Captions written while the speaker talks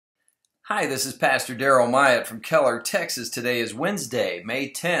Hi, this is Pastor Daryl Myatt from Keller, Texas. Today is Wednesday, May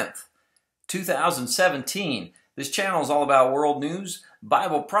 10th, 2017. This channel is all about world news,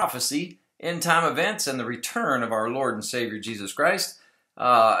 Bible prophecy, end-time events, and the return of our Lord and Savior Jesus Christ.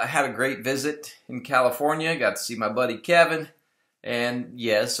 I had a great visit in California. Got to see my buddy Kevin. And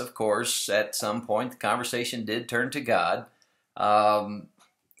yes, of course, at some point the conversation did turn to God. I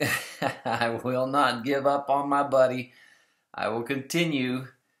will not give up on my buddy. I will continue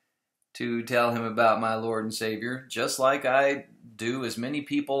to tell him about my Lord and Savior, just like I do as many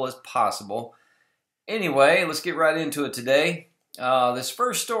people as possible. Anyway, let's get right into it today. This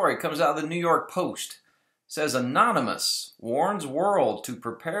first story comes out of the New York Post. It says, Anonymous warns world to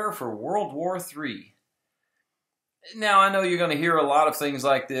prepare for World War III. Now, I know you're going to hear a lot of things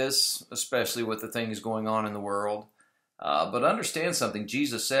like this, especially with the things going on in the world. But understand something.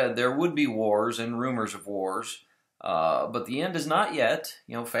 Jesus said there would be wars and rumors of wars. But the end is not yet.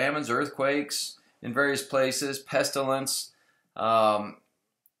 You know, famines, earthquakes in various places, pestilence.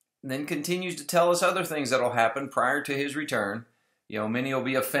 Then continues to tell us other things that will happen prior to his return. You know, many will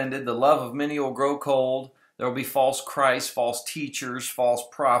be offended. The love of many will grow cold. There will be false Christs, false teachers, false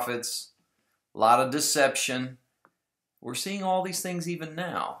prophets. A lot of deception. We're seeing all these things even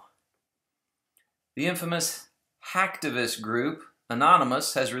now. The infamous hacktivist group,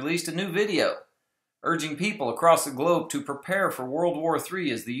 Anonymous, has released a new video urging people across the globe to prepare for World War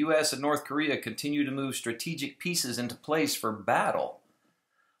III as the U.S. and North Korea continue to move strategic pieces into place for battle.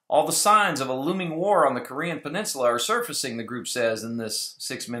 All the signs of a looming war on the Korean Peninsula are surfacing, the group says in this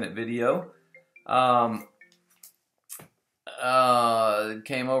 6-minute video. It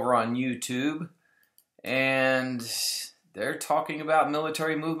came over on YouTube, and they're talking about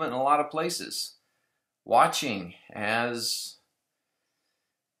military movement in a lot of places. Watching as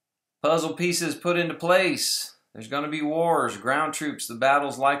puzzle pieces put into place. There's going to be wars, ground troops. The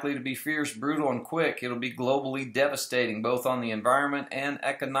battle's likely to be fierce, brutal, and quick. It'll be globally devastating, both on the environment and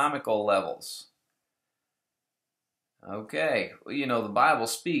economical levels. Okay, well, you know, the Bible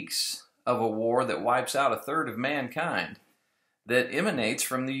speaks of a war that wipes out a third of mankind that emanates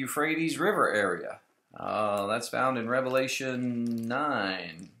from the Euphrates River area. That's found in Revelation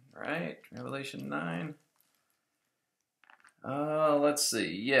 9, right? Revelation 9. Let's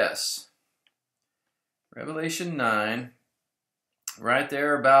see. Yes. Revelation 9. Right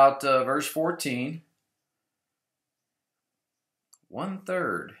there about verse 14.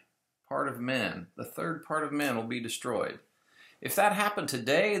 1/3 part of men. The third part of men will be destroyed. If that happened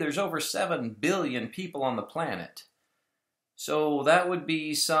today, there's over 7 billion people on the planet. So that would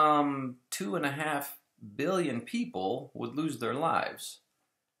be some 2.5 billion people would lose their lives.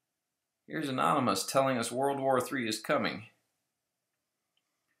 Here's Anonymous telling us World War III is coming.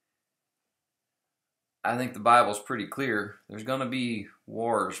 I think the Bible's pretty clear. There's going to be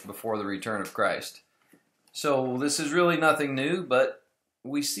wars before the return of Christ. So this is really nothing new, but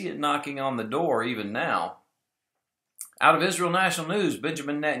we see it knocking on the door even now. Out of Israel National News,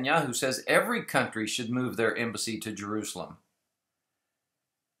 Benjamin Netanyahu says every country should move their embassy to Jerusalem.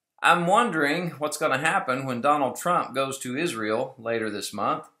 I'm wondering what's going to happen when Donald Trump goes to Israel later this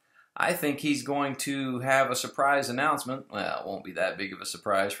month. I think he's going to have a surprise announcement. Well, it won't be that big of a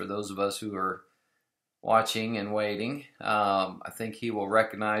surprise for those of us who are watching and waiting. I think he will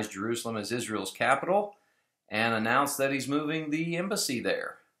recognize Jerusalem as Israel's capital and announce that he's moving the embassy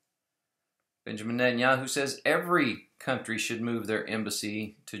there. Benjamin Netanyahu says every country should move their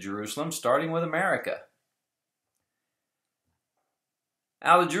embassy to Jerusalem, starting with America.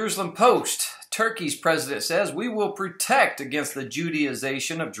 Out of the Jerusalem Post, Turkey's president says we will protect against the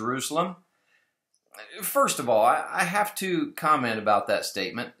Judaization of Jerusalem. First of all, I have to comment about that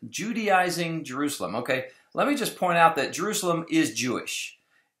statement, Judaizing Jerusalem. Okay, let me just point out that Jerusalem is Jewish.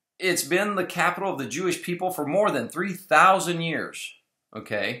 It's been the capital of the Jewish people for more than 3,000 years.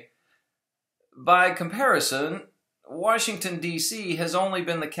 Okay, by comparison, Washington, D.C. has only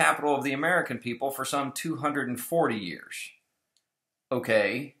been the capital of the American people for some 240 years.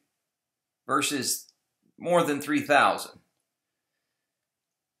 Okay, versus more than 3,000.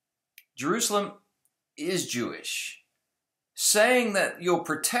 Jerusalem is Jewish. Saying that you'll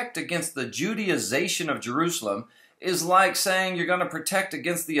protect against the Judaization of Jerusalem is like saying you're going to protect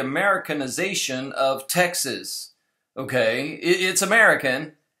against the Americanization of Texas. Okay, it's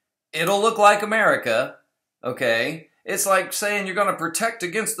American. It'll look like America. Okay, it's like saying you're going to protect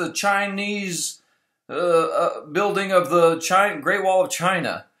against the Chinese building of the Great Wall of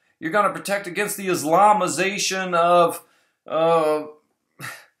China. You're going to protect against the Islamization of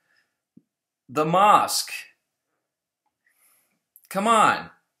the mosque. Come on,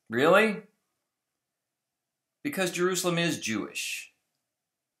 really? Because Jerusalem is Jewish.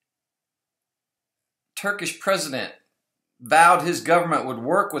 Turkish president vowed his government would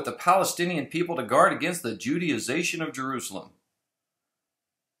work with the Palestinian people to guard against the Judaization of Jerusalem.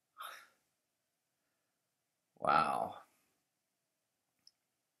 Wow.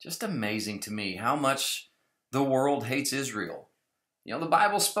 Just amazing to me how much the world hates Israel. You know, the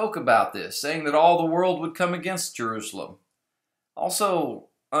Bible spoke about this, saying that all the world would come against Jerusalem. Also,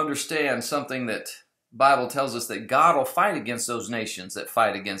 understand something that the Bible tells us, that God will fight against those nations that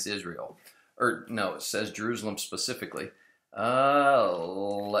fight against Israel. Or, no, it says Jerusalem specifically.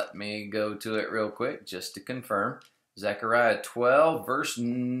 Let me go to it real quick just to confirm. Zechariah 12, verse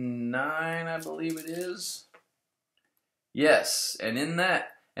 9, I believe it is. Yes, and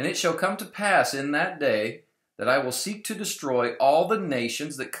it shall come to pass in that day that I will seek to destroy all the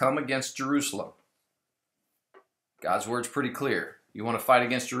nations that come against Jerusalem. God's word's pretty clear. You want to fight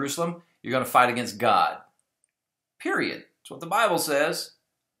against Jerusalem? You're going to fight against God. Period. That's what the Bible says.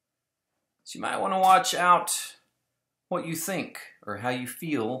 So you might want to watch out what you think or how you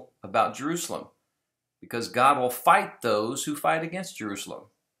feel about Jerusalem, because God will fight those who fight against Jerusalem.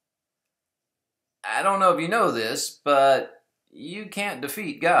 I don't know if you know this, but you can't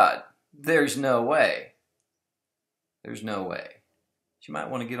defeat God. There's no way. There's no way. You might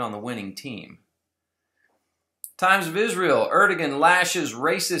want to get on the winning team. Times of Israel. Erdogan lashes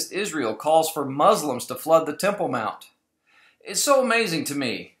racist Israel, calls for Muslims to flood the Temple Mount. It's so amazing to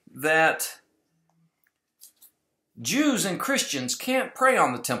me that Jews and Christians can't pray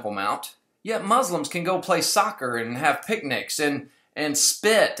on the Temple Mount, yet Muslims can go play soccer and have picnics and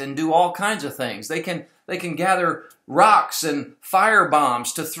spit and do all kinds of things. They can gather rocks and fire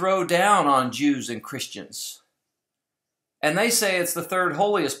bombs to throw down on Jews and Christians. And they say it's the third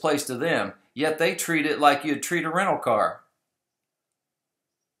holiest place to them, yet they treat it like you'd treat a rental car.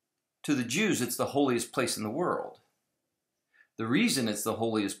 To the Jews, it's the holiest place in the world. The reason it's the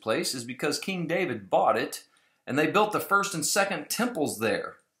holiest place is because King David bought it, and they built the first and second temples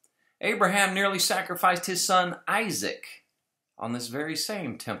there. Abraham nearly sacrificed his son Isaac on this very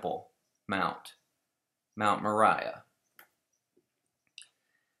same temple mount, Mount Moriah.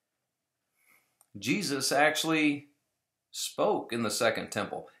 Jesus actually spoke in the second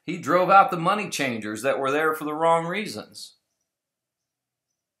temple. He drove out the money changers that were there for the wrong reasons.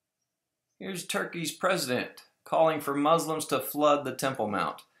 Here's Turkey's president calling for Muslims to flood the Temple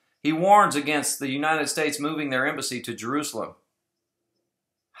Mount. He warns against the United States moving their embassy to Jerusalem.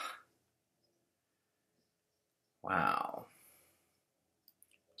 Wow.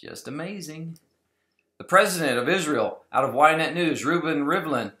 Just amazing. The president of Israel, out of Ynet News, Reuven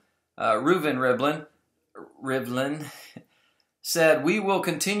Rivlin, said, "We will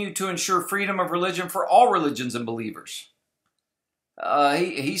continue to ensure freedom of religion for all religions and believers."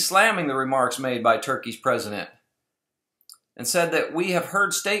 He's slamming the remarks made by Turkey's president and said that we have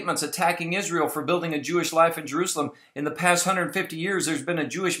heard statements attacking Israel for building a Jewish life in Jerusalem. In the past 150 years, there's been a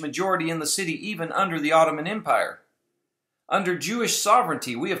Jewish majority in the city, even under the Ottoman Empire. Under Jewish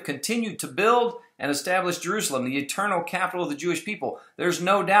sovereignty, we have continued to build and establish Jerusalem, the eternal capital of the Jewish people. There's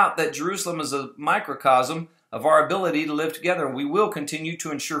no doubt that Jerusalem is a microcosm of our ability to live together, and we will continue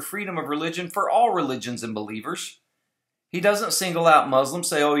to ensure freedom of religion for all religions and believers. He doesn't single out Muslims,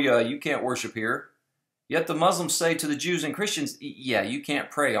 say, "Oh yeah, you can't worship here." Yet the Muslims say to the Jews and Christians, "Yeah, you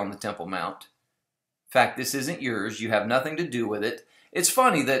can't pray on the Temple Mount. In fact, this isn't yours. You have nothing to do with it." It's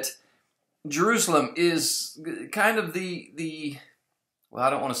funny that Jerusalem is kind of well, I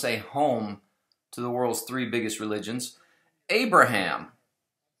don't want to say home to the world's three biggest religions. Abraham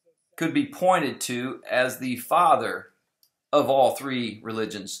could be pointed to as the father of all three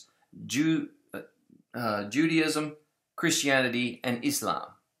religions: Judaism, Christianity, and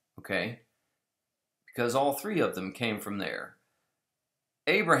Islam. Okay? Because all three of them came from there.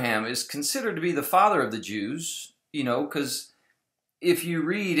 Abraham is considered to be the father of the Jews, because if you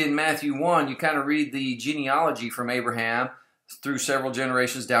read in Matthew 1, you kind of read the genealogy from Abraham through several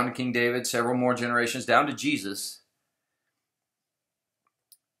generations down to King David, several more generations down to Jesus.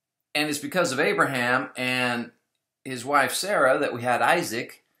 And it's because of Abraham and his wife Sarah that we had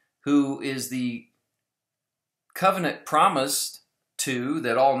Isaac, who is the covenant promised to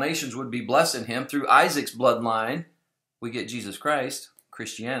that all nations would be blessed in him. Through Isaac's bloodline, we get Jesus Christ,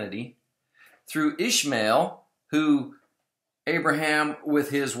 Christianity. Through Ishmael, who Abraham with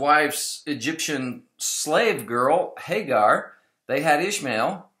his wife's Egyptian slave girl, Hagar, they had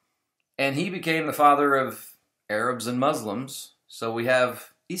Ishmael, and he became the father of Arabs and Muslims. So we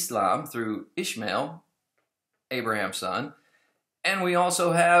have Islam through Ishmael, Abraham's son. And we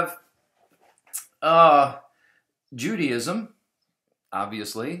also have Judaism,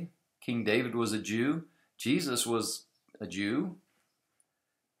 obviously. King David was a Jew. Jesus was a Jew.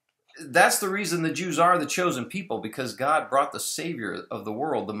 That's the reason the Jews are the chosen people, because God brought the Savior of the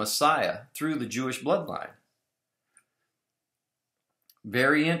world, the Messiah, through the Jewish bloodline.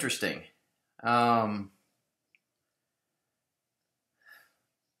 Very interesting. It's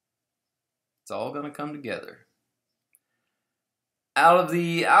all going to come together. Out of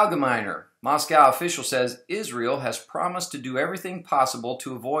the Allgemeiner, Moscow official says Israel has promised to do everything possible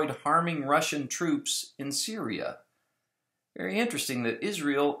to avoid harming Russian troops in Syria. Very interesting that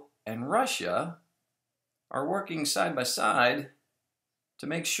Israel and Russia are working side by side to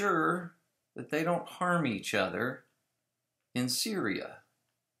make sure that they don't harm each other in Syria.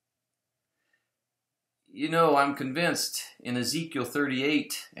 You know, I'm convinced in Ezekiel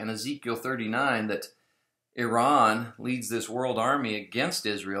 38 and Ezekiel 39 that Iran leads this world army against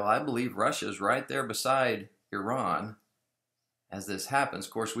Israel. I believe Russia's right there beside Iran as this happens.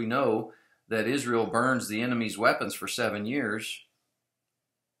 Of course, we know that Israel burns the enemy's weapons for 7 years.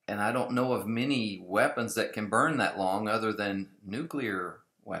 And I don't know of many weapons that can burn that long other than nuclear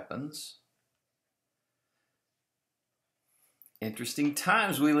weapons. Interesting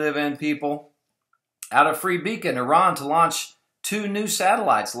times we live in, people. Out of Free Beacon, Iran to launch 2 new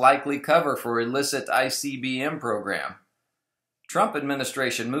satellites, likely cover for illicit ICBM program. Trump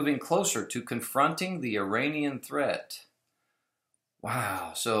administration moving closer to confronting the Iranian threat.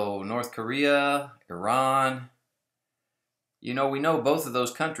 Wow, so North Korea, Iran. You know, we know both of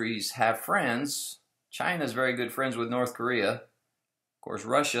those countries have friends. China's very good friends with North Korea. Of course,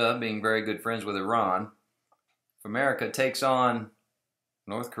 Russia being very good friends with Iran. If America takes on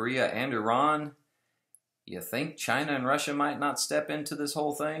North Korea and Iran, you think China and Russia might not step into this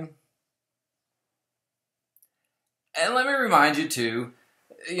whole thing? And let me remind you too,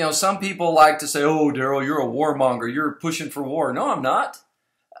 you know, some people like to say, oh, Daryl, you're a warmonger. You're pushing for war. No, I'm not.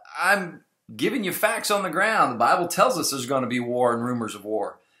 I'm giving you facts on the ground. The Bible tells us there's going to be war and rumors of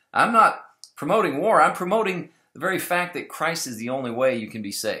war. I'm not promoting war. I'm promoting the very fact that Christ is the only way you can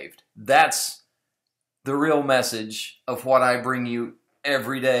be saved. That's the real message of what I bring you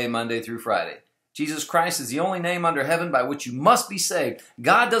every day, Monday through Friday. Jesus Christ is the only name under heaven by which you must be saved.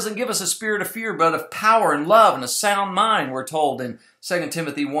 God doesn't give us a spirit of fear, but of power and love and a sound mind, we're told in 2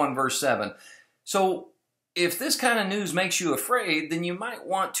 Timothy 1, verse 7. So if this kind of news makes you afraid, then you might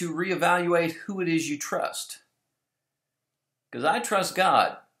want to reevaluate who it is you trust. Because I trust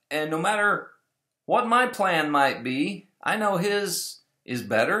God, and no matter what my plan might be, I know His is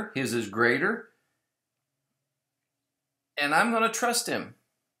better, His is greater, and I'm going to trust Him.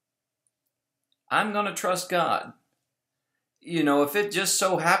 I'm going to trust God. You know, if it just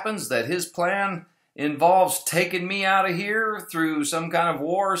so happens that His plan involves taking me out of here through some kind of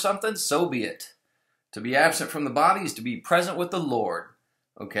war or something, so be it. To be absent from the body is to be present with the Lord.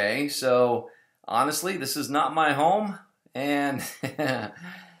 Okay, so honestly, this is not my home, and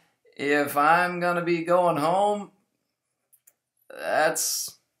if I'm going to be going home,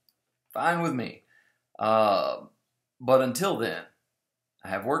 that's fine with me. But until then, I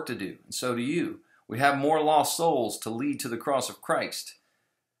have work to do, and so do you. We have more lost souls to lead to the cross of Christ.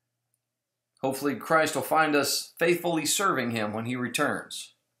 Hopefully Christ will find us faithfully serving Him when He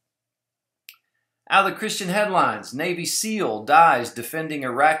returns. Out of the Christian headlines, Navy SEAL dies defending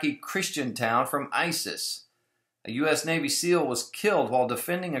Iraqi Christian town from ISIS. A U.S. Navy SEAL was killed while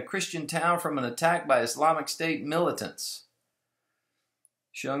defending a Christian town from an attack by Islamic State militants.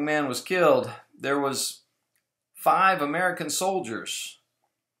 This young man was killed. There was 5 American soldiers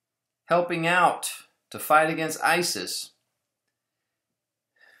helping out to fight against ISIS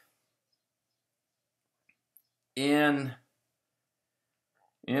in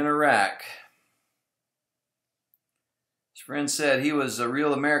Iraq. His friend said he was a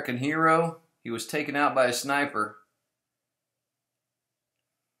real American hero. He was taken out by a sniper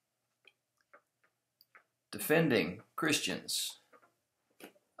defending Christians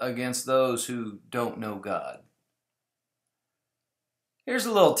against those who don't know God. Here's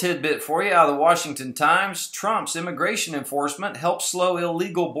a little tidbit for you out of the Washington Times. Trump's immigration enforcement helped slow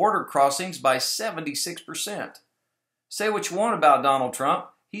illegal border crossings by 76%. Say what you want about Donald Trump,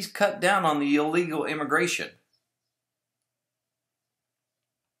 he's cut down on the illegal immigration.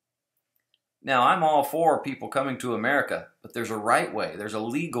 Now, I'm all for people coming to America, but there's a right way, there's a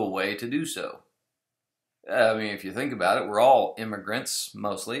legal way to do so. I mean, if you think about it, we're all immigrants,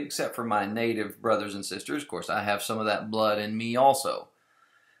 mostly, except for my native brothers and sisters. Of course, I have some of that blood in me also.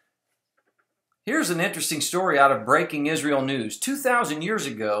 Here's an interesting story out of Breaking Israel News. 2,000 years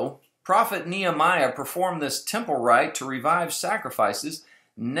ago, Prophet Nehemiah performed this temple rite to revive sacrifices.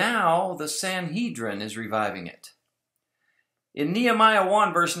 Now the Sanhedrin is reviving it. In Nehemiah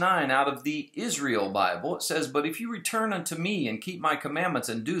 1 verse 9 out of the Israel Bible, it says, "But if you return unto me and keep my commandments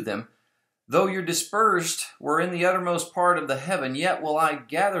and do them, though your dispersed were in the uttermost part of the heaven, yet will I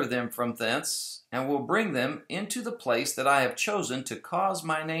gather them from thence, and will bring them into the place that I have chosen to cause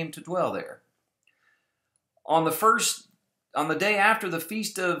my name to dwell there." On the day after the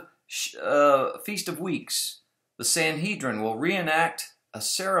Feast of Weeks, the Sanhedrin will reenact a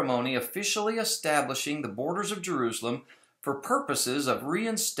ceremony officially establishing the borders of Jerusalem for purposes of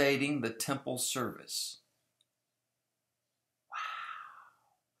reinstating the temple service.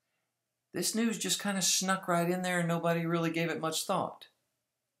 This news just kind of snuck right in there and nobody really gave it much thought.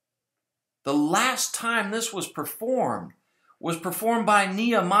 The last time this was performed by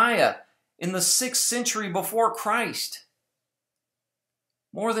Nehemiah in the 6th century before Christ,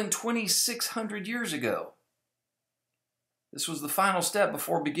 more than 2,600 years ago. This was the final step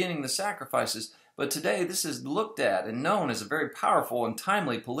before beginning the sacrifices, but today this is looked at and known as a very powerful and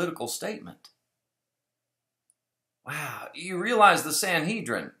timely political statement. Wow, you realize the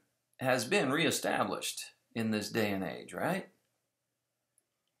Sanhedrin has been reestablished in this day and age, right?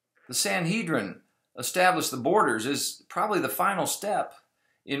 The Sanhedrin established the borders is probably the final step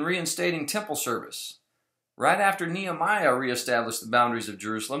in reinstating temple service. Right after Nehemiah reestablished the boundaries of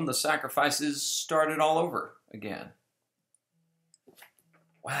Jerusalem, the sacrifices started all over again.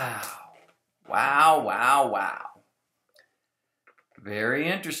 Wow. Wow, wow, wow. Very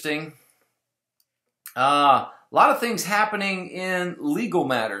interesting. A lot of things happening in legal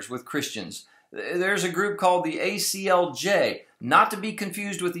matters with Christians. There's a group called the ACLJ, not to be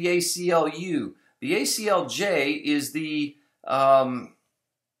confused with the ACLU. The ACLJ is the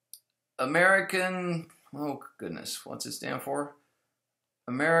American, oh goodness, what's it stand for?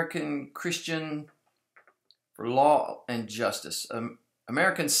 American Christian for Law and Justice.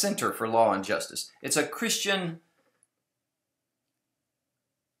 American Center for Law and Justice. It's a Christian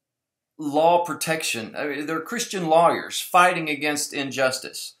law protection. I mean, they're Christian lawyers fighting against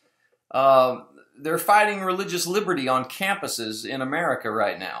injustice. They're fighting religious liberty on campuses in America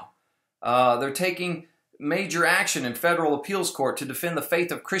right now. They're taking major action in federal appeals court to defend the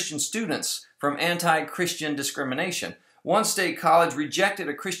faith of Christian students from anti-Christian discrimination. One state college rejected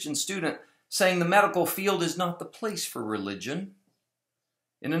a Christian student saying the medical field is not the place for religion.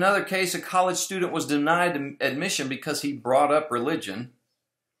 In another case, a college student was denied admission because he brought up religion.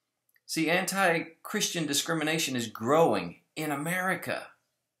 See, anti-Christian discrimination is growing in America.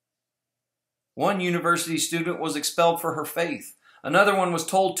 One university student was expelled for her faith. Another one was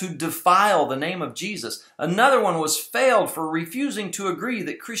told to defile the name of Jesus. Another one was failed for refusing to agree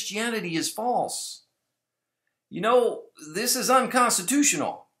that Christianity is false. You know, this is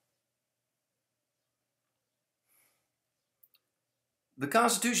unconstitutional. The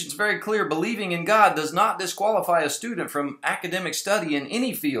Constitution is very clear. Believing in God does not disqualify a student from academic study in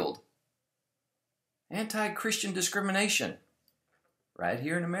any field. Anti-Christian discrimination. Right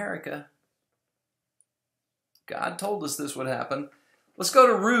here in America. God told us this would happen. Let's go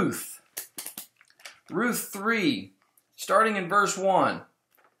to Ruth. Ruth 3, starting in verse 1.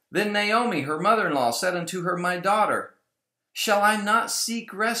 Then Naomi, her mother-in-law, said unto her, My daughter, shall I not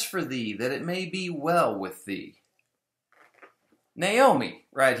seek rest for thee, that it may be well with thee? Naomi,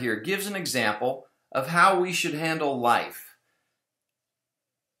 right here, gives an example of how we should handle life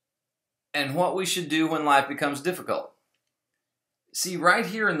and what we should do when life becomes difficult. See, right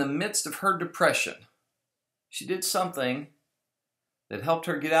here in the midst of her depression, she did something that helped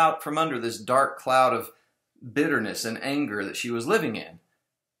her get out from under this dark cloud of bitterness and anger that she was living in.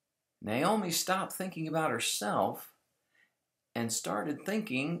 Naomi stopped thinking about herself and started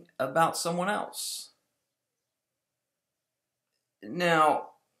thinking about someone else. Now,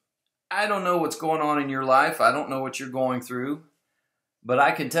 I don't know what's going on in your life. I don't know what you're going through. But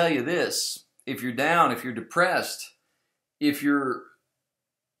I can tell you this. If you're down, if you're depressed, if you're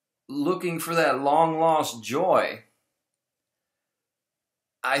looking for that long-lost joy,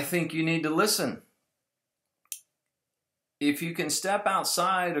 I think you need to listen. If you can step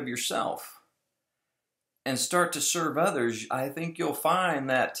outside of yourself and start to serve others, I think you'll find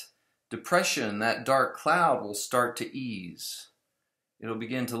that depression, that dark cloud will start to ease. It'll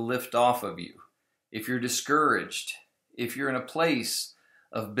begin to lift off of you. If you're discouraged, if you're in a place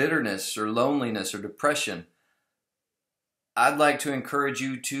of bitterness or loneliness or depression, I'd like to encourage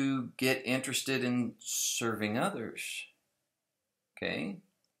you to get interested in serving others. Okay?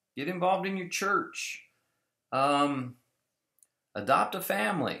 Get involved in your church. Adopt a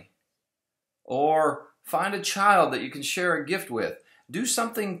family. Or find a child that you can share a gift with. Do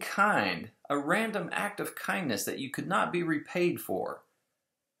something kind, a random act of kindness that you could not be repaid for.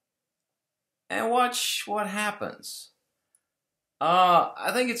 And watch what happens.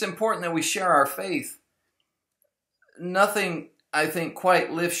 I think it's important that we share our faith. Nothing, I think,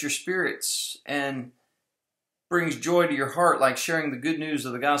 quite lifts your spirits and brings joy to your heart like sharing the good news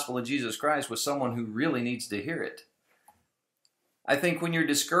of the gospel of Jesus Christ with someone who really needs to hear it. I think when you're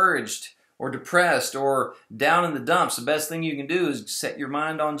discouraged or depressed or down in the dumps, the best thing you can do is set your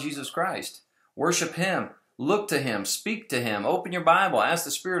mind on Jesus Christ. Worship Him. Look to Him. Speak to Him. Open your Bible. Ask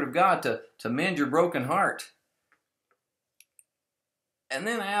the Spirit of God to mend your broken heart. And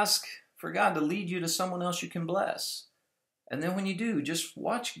then ask for God to lead you to someone else you can bless. And then when you do, just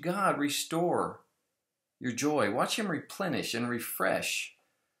watch God restore your joy. Watch Him replenish and refresh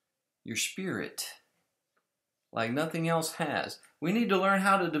your spirit like nothing else has. We need to learn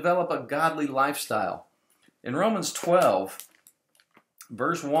how to develop a godly lifestyle. In Romans 12,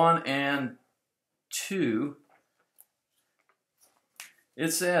 verse 1 and 2,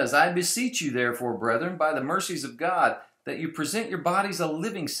 it says, I beseech you therefore, brethren, by the mercies of God, that you present your bodies a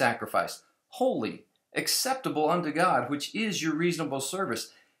living sacrifice, holy, acceptable unto God, which is your reasonable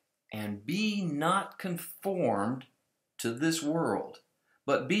service. And be not conformed to this world,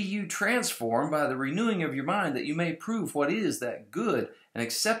 but be you transformed by the renewing of your mind, that you may prove what is that good and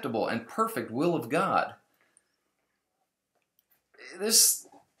acceptable and perfect will of God. This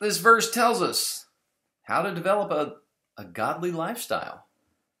verse tells us how to develop a godly lifestyle.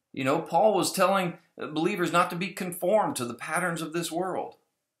 You know, Paul was telling believers not to be conformed to the patterns of this world.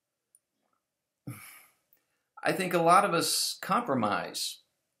 I think a lot of us compromise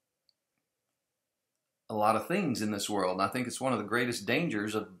a lot of things in this world, and I think it's one of the greatest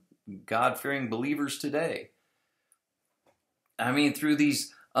dangers of God-fearing believers today. I mean, through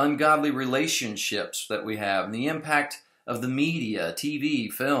these ungodly relationships that we have, and the impact of the media,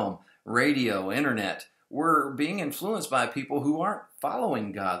 TV, film, radio, internet, we're being influenced by people who aren't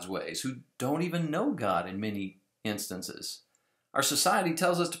following God's ways, who don't even know God in many instances. Our society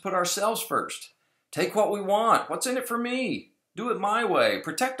tells us to put ourselves first. Take what we want. What's in it for me? Do it my way.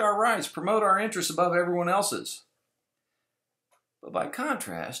 Protect our rights. Promote our interests above everyone else's. But by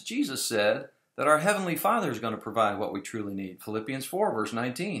contrast, Jesus said that our Heavenly Father is going to provide what we truly need. Philippians 4, verse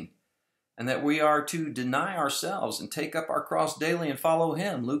 19. And that we are to deny ourselves and take up our cross daily and follow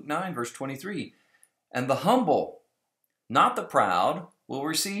Him. Luke 9, verse 23. And the humble, not the proud, will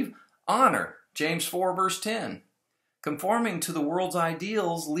receive honor. James 4, verse 10. Conforming to the world's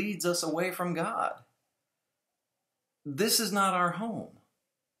ideals leads us away from God. This is not our home.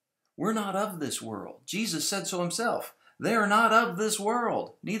 We're not of this world. Jesus said so Himself. They are not of this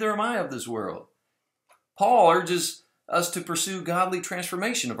world. Neither am I of this world. Paul urges us to pursue godly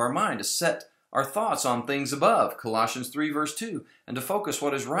transformation of our mind, to set our thoughts on things above. Colossians 3, verse 2. And to focus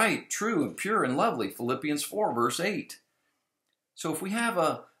what is right, true, and pure, and lovely. Philippians 4, verse 8. So if we have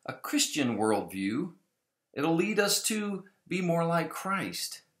a Christian worldview, it'll lead us to be more like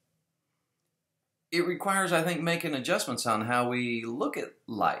Christ. It requires, I think, making adjustments on how we look at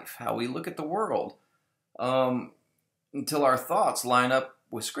life, how we look at the world, until our thoughts line up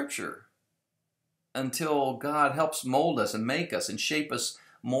with Scripture, until God helps mold us and make us and shape us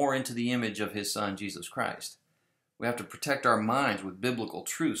more into the image of His Son, Jesus Christ. We have to protect our minds with biblical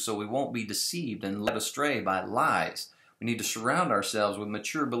truth so we won't be deceived and led astray by lies. We need to surround ourselves with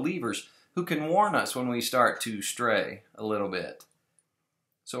mature believers who can warn us when we start to stray a little bit.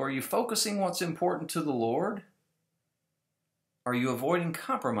 So are you focusing what's important to the Lord? Are you avoiding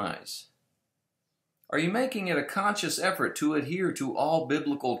compromise? Are you making it a conscious effort to adhere to all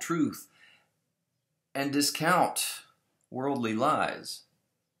biblical truth and discount worldly lies?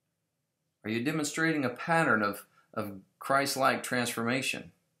 Are you demonstrating a pattern of Christ-like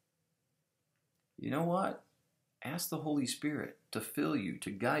transformation? You know what? Ask the Holy Spirit to fill you, to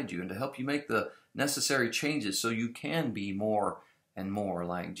guide you, and to help you make the necessary changes so you can be more and more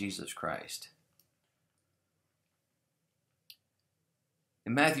like Jesus Christ.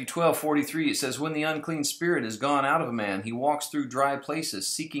 In Matthew 12:43 it says, When the unclean spirit is gone out of a man, he walks through dry places,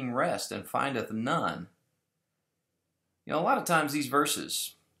 seeking rest, and findeth none. You know, a lot of times these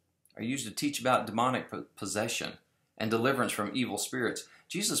verses are used to teach about demonic possession and deliverance from evil spirits.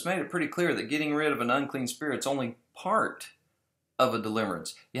 Jesus made it pretty clear that getting rid of an unclean spirit is only part of a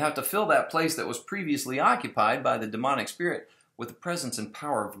deliverance. You have to fill that place that was previously occupied by the demonic spirit with the presence and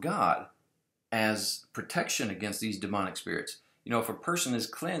power of God as protection against these demonic spirits. You know, if a person is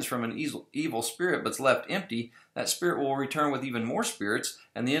cleansed from an evil spirit but's left empty, that spirit will return with even more spirits,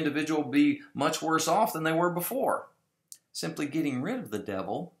 and the individual will be much worse off than they were before. Simply getting rid of the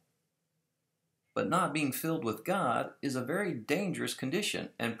devil, but not being filled with God, is a very dangerous condition,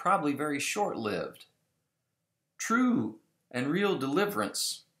 and probably very short-lived. True and real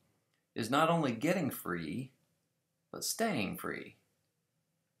deliverance is not only getting free, but staying free.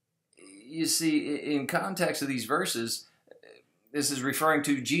 You see, in context of these verses, this is referring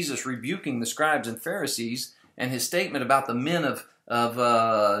to Jesus rebuking the scribes and Pharisees and his statement about the men of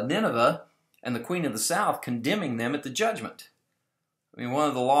Nineveh and the queen of the south, condemning them at the judgment. I mean, one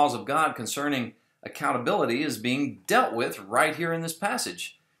of the laws of God concerning accountability is being dealt with right here in this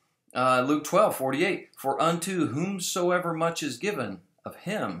passage. Luke 12:48, for unto whomsoever much is given, of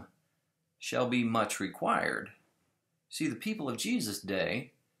him shall be much required. See, the people of Jesus'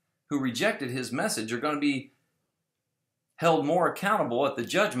 day who rejected his message are going to be held more accountable at the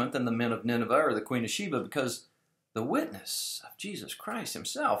judgment than the men of Nineveh or the Queen of Sheba, because the witness of Jesus Christ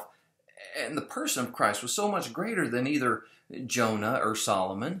himself and the person of Christ was so much greater than either Jonah or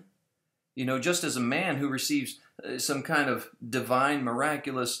Solomon. You know, just as a man who receives some kind of divine,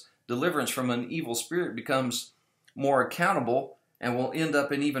 miraculous deliverance from an evil spirit becomes more accountable and will end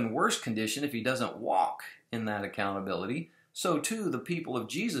up in even worse condition if he doesn't walk in that accountability, so too the people of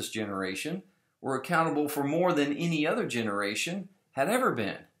Jesus' generation were accountable for more than any other generation had ever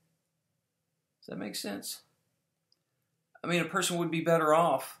been. Does that make sense? I mean, a person would be better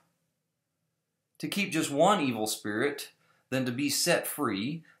off to keep just one evil spirit than to be set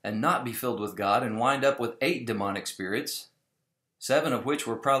free and not be filled with God and wind up with 8 demonic spirits, 7 of which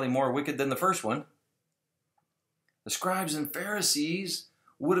were probably more wicked than the first one. The scribes and Pharisees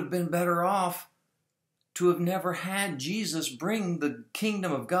would have been better off to have never had Jesus bring the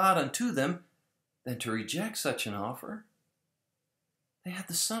kingdom of God unto them than to reject such an offer. They had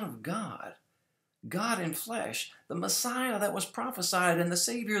the Son of God, God in flesh, the Messiah that was prophesied and the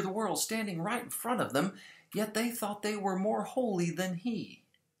Savior of the world standing right in front of them, yet they thought they were more holy than he.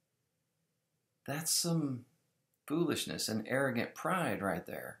 That's some foolishness and arrogant pride right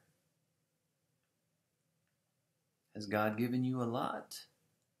there. Has God given you a lot?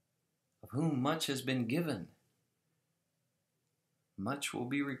 Of whom much has been given, much will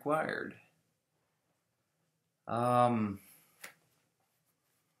be required.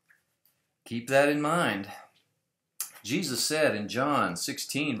 Keep that in mind. Jesus said in John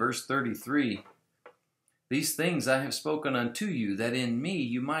 16, verse 33, these things I have spoken unto you, that in me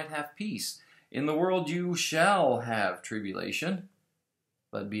you might have peace. In the world you shall have tribulation,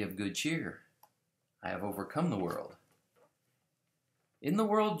 but be of good cheer. I have overcome the world. In the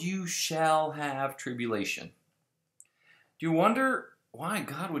world you shall have tribulation. Do you wonder why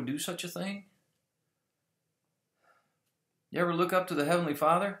God would do such a thing? You ever look up to the Heavenly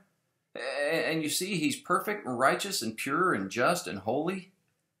Father and you see He's perfect and righteous and pure and just and holy?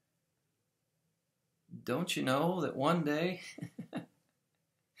 Don't you know that one day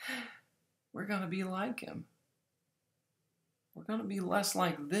we're going to be like Him? We're going to be less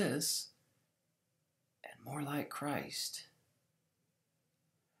like this and more like Christ.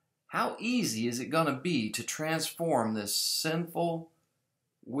 How easy is it going to be to transform this sinful,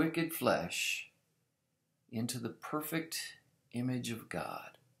 wicked flesh into the perfect image of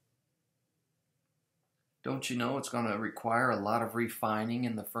God? Don't you know it's going to require a lot of refining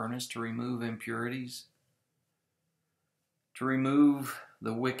in the furnace to remove impurities? To remove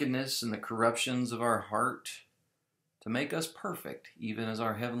the wickedness and the corruptions of our heart, to make us perfect, even as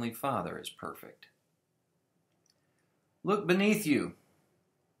our Heavenly Father is perfect. Look beneath you.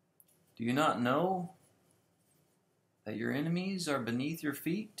 Do you not know that your enemies are beneath your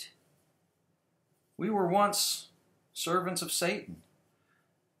feet? We were once servants of Satan.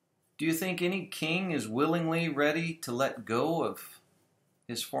 Do you think any king is willingly ready to let go of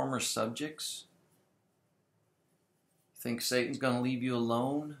his former subjects? You think Satan's going to leave you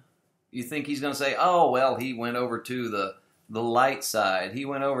alone? You think he's going to say, oh, well, he went over to the light side. He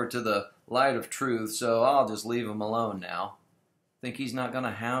went over to the light of truth, so I'll just leave him alone now. Think he's not going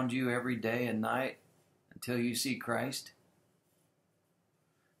to hound you every day and night until you see Christ?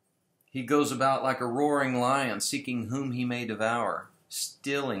 He goes about like a roaring lion, seeking whom he may devour,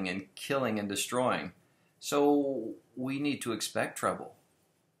 stealing and killing and destroying. So we need to expect trouble.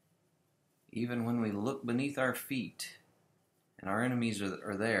 Even when we look beneath our feet and our enemies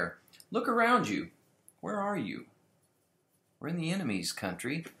are there. Look around you. Where are you? We're in the enemy's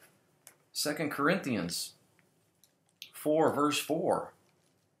country. 2 Corinthians 4, verse 4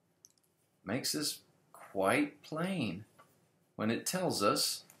 makes this quite plain when it tells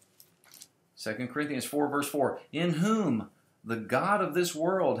us, 2 Corinthians 4, verse 4, in whom the God of this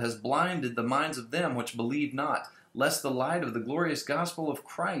world has blinded the minds of them which believe not, lest the light of the glorious gospel of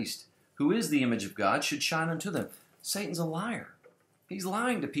Christ, who is the image of God, should shine unto them. Satan's a liar. He's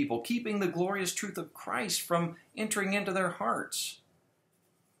lying to people, keeping the glorious truth of Christ from entering into their hearts.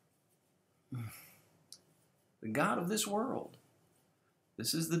 The God of this world.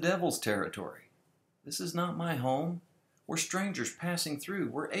 This is the devil's territory. This is not my home. We're strangers passing through.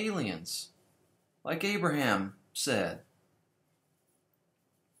 We're aliens. Like Abraham said,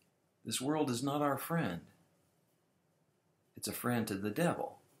 this world is not our friend. It's a friend to the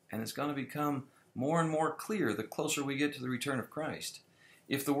devil. And it's going to become more and more clear the closer we get to the return of Christ.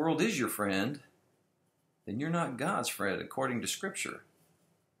 If the world is your friend, then you're not God's friend according to Scripture.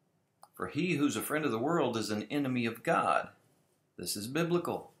 For he who's a friend of the world is an enemy of God. This is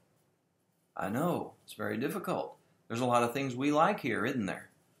biblical. I know, it's very difficult. There's a lot of things we like here, isn't there?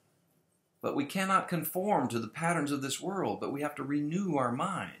 But we cannot conform to the patterns of this world, but we have to renew our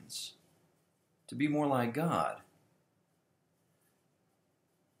minds to be more like God.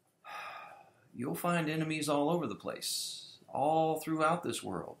 You'll find enemies all over the place, all throughout this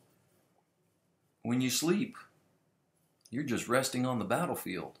world. When you sleep, you're just resting on the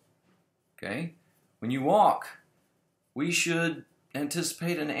battlefield. Okay? When you walk, we should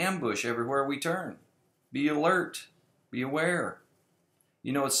anticipate an ambush everywhere we turn. Be alert. Be aware.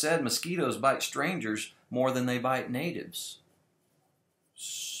 You know, it's said mosquitoes bite strangers more than they bite natives.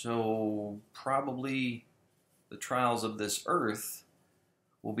 So probably the trials of this earth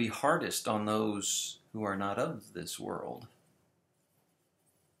will be hardest on those who are not of this world.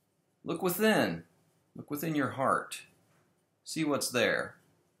 Look within. Look within your heart. See what's there.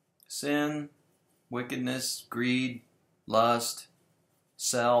 Sin, wickedness, greed, lust,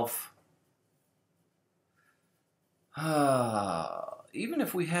 self. Even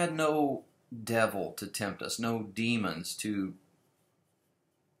if we had no devil to tempt us, no demons to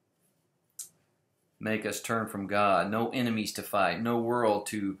make us turn from God, no enemies to fight, no world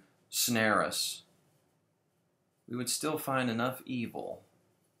to snare us, we would still find enough evil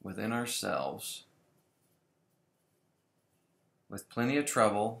within ourselves with plenty of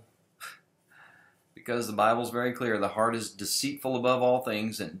trouble, because the Bible's very clear, the heart is deceitful above all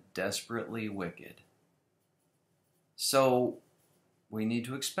things and desperately wicked. So we need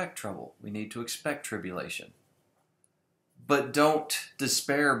to expect trouble. We need to expect tribulation. But don't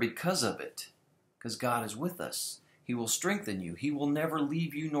despair because of it, because God is with us. He will strengthen you. He will never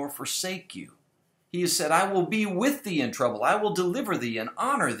leave you nor forsake you. He has said, I will be with thee in trouble. I will deliver thee and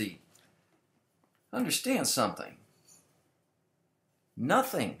honor thee. Understand something.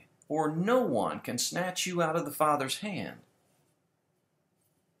 Nothing or no one can snatch you out of the Father's hand.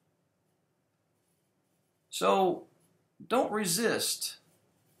 So don't resist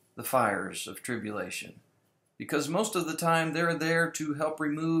the fires of tribulation, because most of the time they're there to help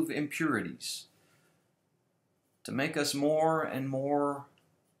remove impurities, to make us more and more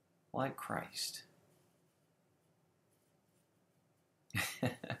like Christ.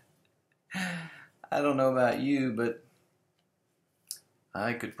 I don't know about you, but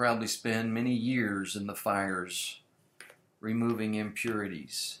I could probably spend many years in the fires removing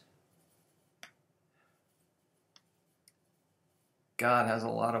impurities. God has a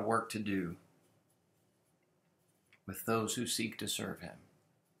lot of work to do with those who seek to serve Him.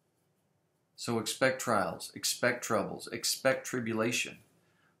 So expect trials, expect troubles, expect tribulation.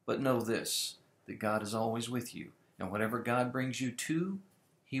 But know this, that God is always with you. And whatever God brings you to,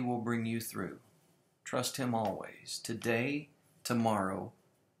 He will bring you through. Trust Him always, today, tomorrow,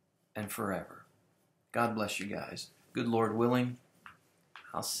 and forever. God bless you guys. Good Lord willing,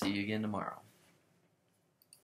 I'll see you again tomorrow.